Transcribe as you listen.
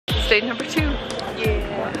day number 2.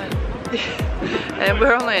 Yeah. And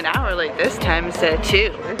we're only an hour late this time instead of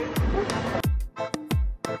 2.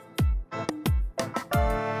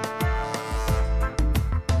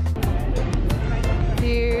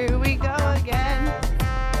 Here we go again.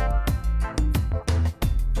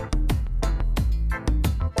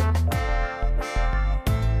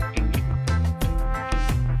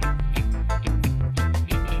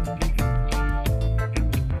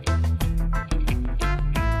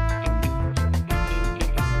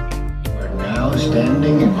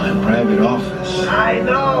 Standing in my private office. I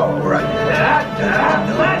know, right?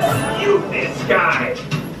 Let's shoot this guy.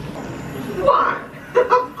 What?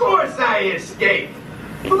 Of course I escaped.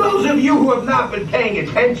 For those of you who have not been paying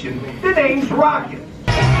attention, the name's Rocket. Is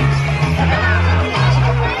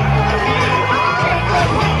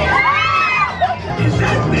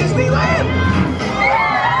that Disneyland?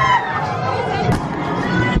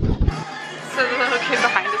 So the little kid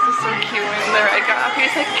behind us is so cute when the ride got off.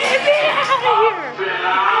 He's like, get me out of here!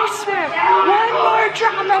 I swear, one more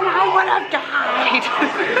drop and I would have died.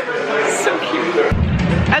 So cute.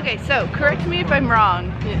 Okay, so correct me if I'm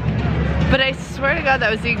wrong, but I swear to God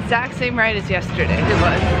that was the exact same ride as yesterday. It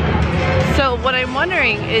was. So what I'm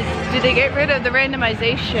wondering is, did they get rid of the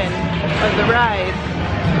randomization of the ride,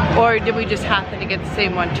 or did we just happen to get the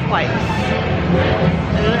same one twice? I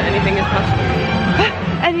don't know, anything is possible.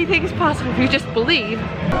 Anything is possible if you just believe.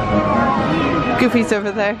 Goofy's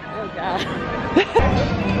over there. Oh God.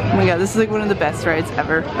 Oh my God, this is like one of the best rides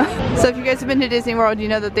ever. So if you guys have been to Disney World, you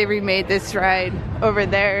know that they remade this ride over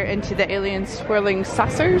there into the alien swirling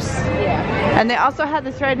saucers. Yeah. And they also had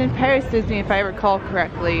this ride in Paris Disney, if I recall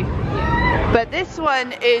correctly. Yeah. But this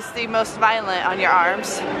one is the most violent on your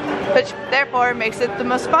arms, which therefore makes it the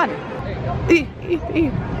most fun.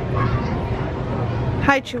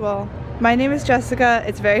 Hi Chewell. My name is Jessica.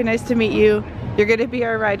 It's very nice to meet you. You're gonna be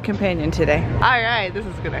our ride companion today. Alright, this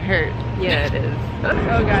is gonna hurt. Yeah, it is.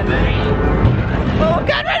 Oh God. Oh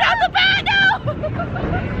God, right off the bat, no!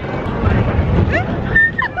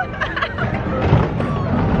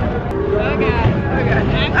 Oh God, oh God.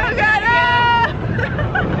 Oh God, ah!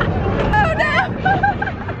 Oh no!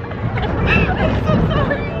 I'm so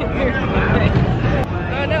sorry.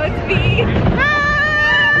 Oh no, it's me.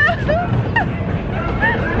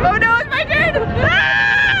 Oh no, it's my turn! Ah!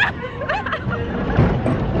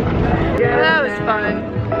 That was fun.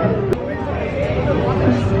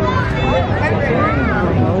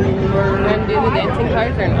 And do the dancing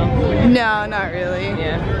cars or no? No, not really.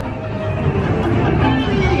 Yeah.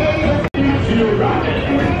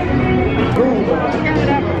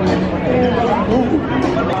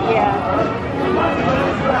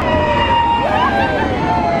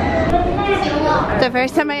 The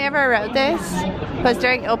first time I ever rode this was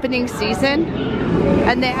during opening season,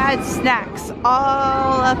 and they had snacks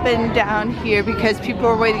all up and down here because people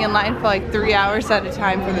were waiting in line for like 3 hours at a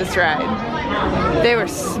time for this ride. They were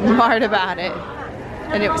smart about it,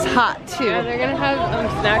 and it was hot too. Yeah, they're gonna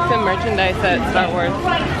have snacks and merchandise at Star Wars.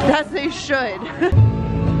 As they should.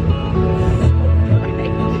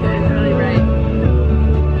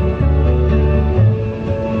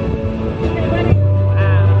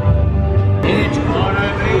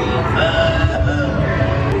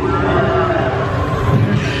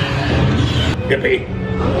 Yippee.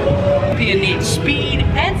 You need speed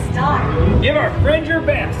and style. Give our friend your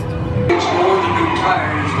best. It's more than new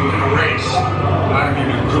tires to win a race. I'm in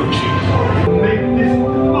a crew chief. Make this the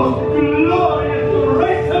most glorious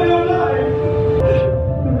race of your life.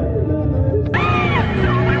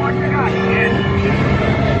 What you got, kid?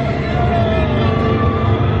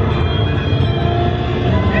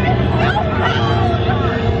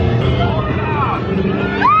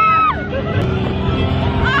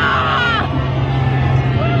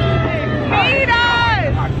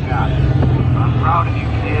 Proud of you,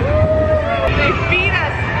 kid. They beat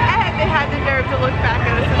us, and they had the nerve to look back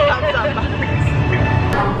at us and thumbs up.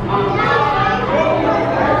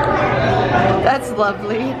 That's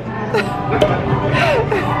lovely.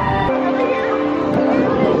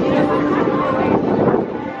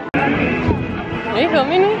 Are you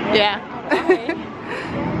filming me? Yeah.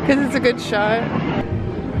 Because it's a good shot.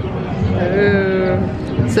 Ooh.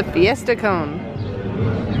 It's a fiesta cone.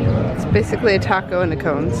 It's basically a taco in a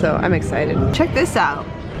cone, so I'm excited. Check this out.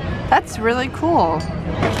 That's really cool.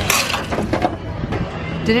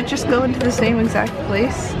 Did it just go into the same exact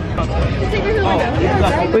place?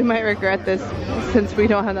 We might regret this since we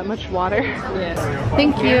don't have that much water. Yeah.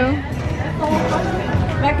 Thank you.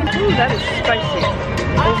 Ooh, that is spicy.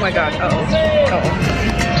 Oh my God, uh-oh.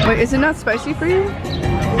 Uh-oh. Wait, is it not spicy for you?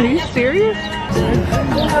 Are you serious?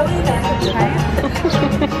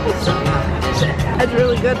 That's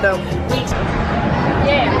really good though.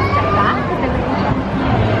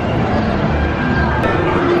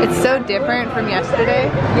 It's so different from yesterday.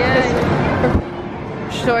 Yeah.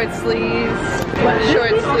 Short sleeves.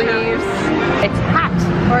 It's hot.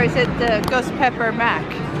 Or is it the ghost pepper mac?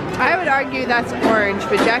 I would argue that's orange,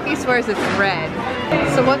 but Jackie swears it's red.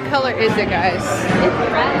 So what color is it, guys?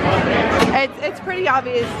 It's red. It's pretty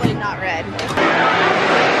obviously not red.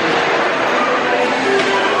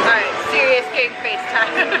 Alright, serious gang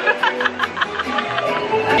FaceTime.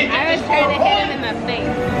 I was trying to hit him in the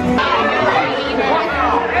face.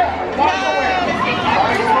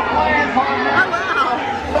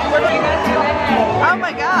 Oh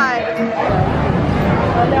my god.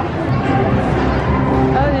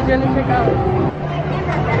 Oh, did you want to check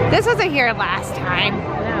out? This wasn't here last time. No,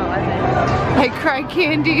 it wasn't. I cried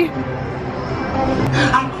candy.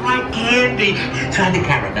 I like candy. Try the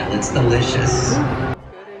caramel, it's delicious.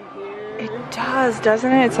 It does,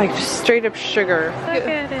 doesn't it? It's like straight up sugar. Look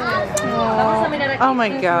at it. Oh my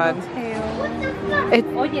god. It, I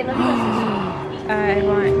want to eat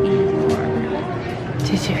more.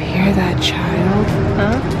 did you hear that child?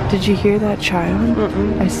 Huh? Did you hear that child?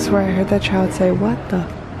 I swear I heard that child say, what the?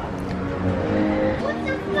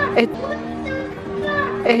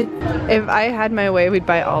 If I had my way, we'd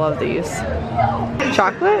buy all of these.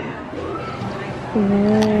 Chocolate? Ooh,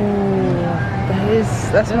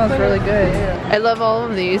 that smells really good. I love all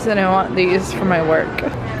of these and I want these for my work.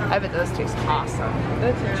 I bet those taste awesome.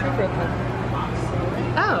 That's a true profile.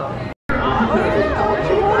 Oh.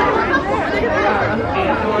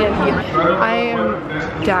 I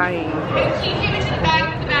am dying.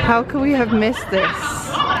 How could we have missed this?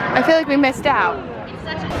 I feel like we missed out.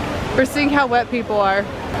 We're seeing how wet people are.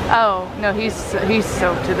 Oh, no, he's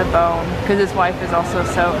soaked to the bone because his wife is also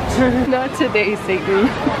soaked. Not today, Satan.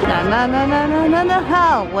 Na na na na na na na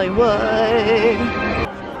Hollywood.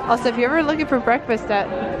 Also, if you're ever looking for breakfast at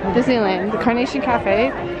Disneyland, the Carnation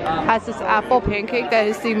Cafe has this apple pancake that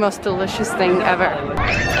is the most delicious thing ever.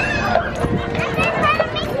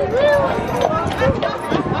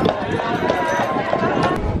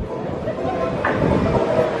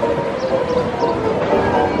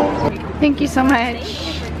 Thank you so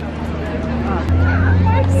much.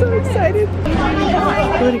 I'm so excited.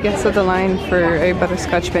 I would have guessed that the line for a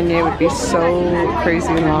butterscotch beignet would be so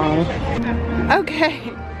crazy long.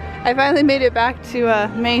 Okay, I finally made it back to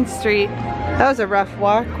Main Street. That was a rough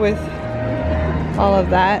walk with all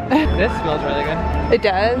of that. This smells really good. It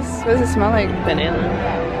does? What does it smell like? Banana.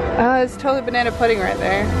 Oh, it's totally banana pudding right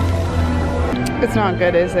there. It's not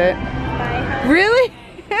good, is it? Really?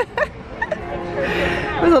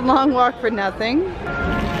 It was a long walk for nothing.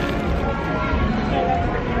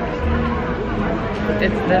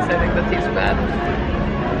 It's this, I think, that tastes bad.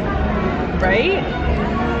 Right?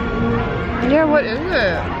 Yeah, what is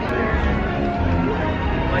it?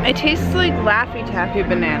 It tastes like Laffy Taffy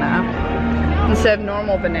banana instead of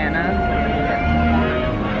normal banana.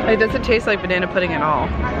 It doesn't taste like banana pudding at all.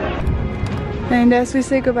 And as we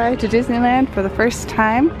say goodbye to Disneyland for the first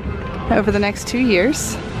time over the next 2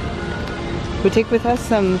 years, we take with us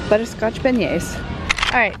some butterscotch beignets.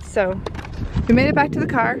 Alright, so we made it back to the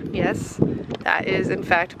car. Yes, that is in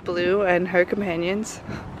fact Blue and her companions.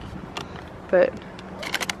 But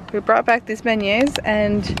we brought back these beignets,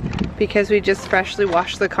 and because we just freshly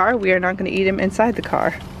washed the car, we are not going to eat them inside the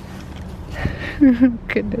car.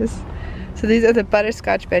 Goodness. So these are the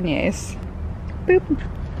butterscotch beignets. Boop.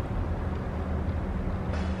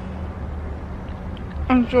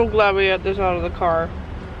 I'm so glad we got this out of the car.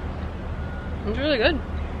 It's really good.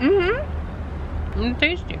 Mm-hmm. And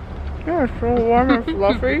tasty. Yeah, it's so warm and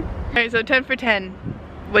fluffy. Alright, so 10 for 10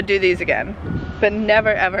 would do these again. But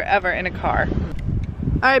never, ever, ever in a car.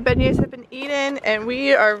 Alright, beignets have been eaten and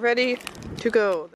we are ready to go.